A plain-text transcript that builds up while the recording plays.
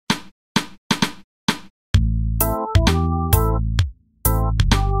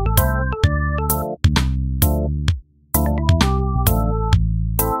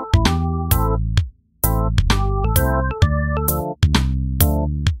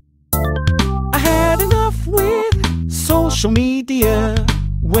social media.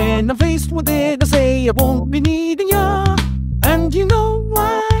 When I'm faced with it, I say I won't be needing ya. And you know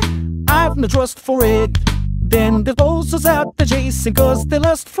why? I've no trust for it. Then the posters out there chasing cause they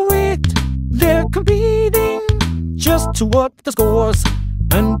lust for it. They're competing just to up the scores,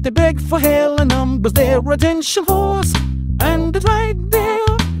 and they beg for hell and numbers, their attention whores. And it's right there,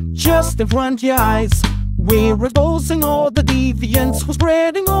 just in front of your eyes. We're exposing all the deviants who's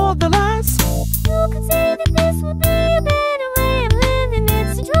spreading all the lies. You could say that this would be a better way of living.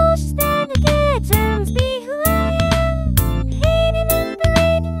 It's atrocious that I can't terms be who I am. Hating and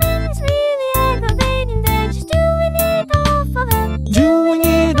parading, and it's really aggravating. They're just doing it all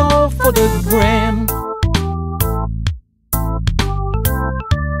for the gram.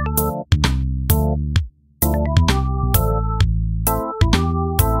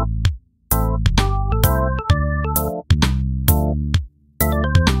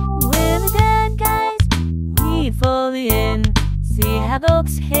 See how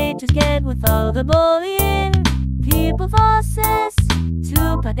those haters get with all the bullying. People force us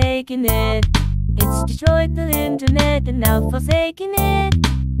to partake in it. It's destroyed the internet and now forsaking it.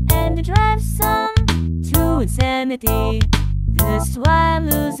 And it drives some to insanity. This is why I'm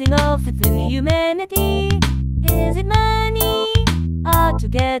losing all faith in humanity. Is it money or to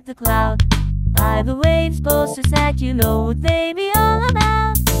get the clout? By the way, these posters act, you know what they be all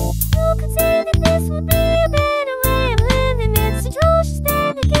about.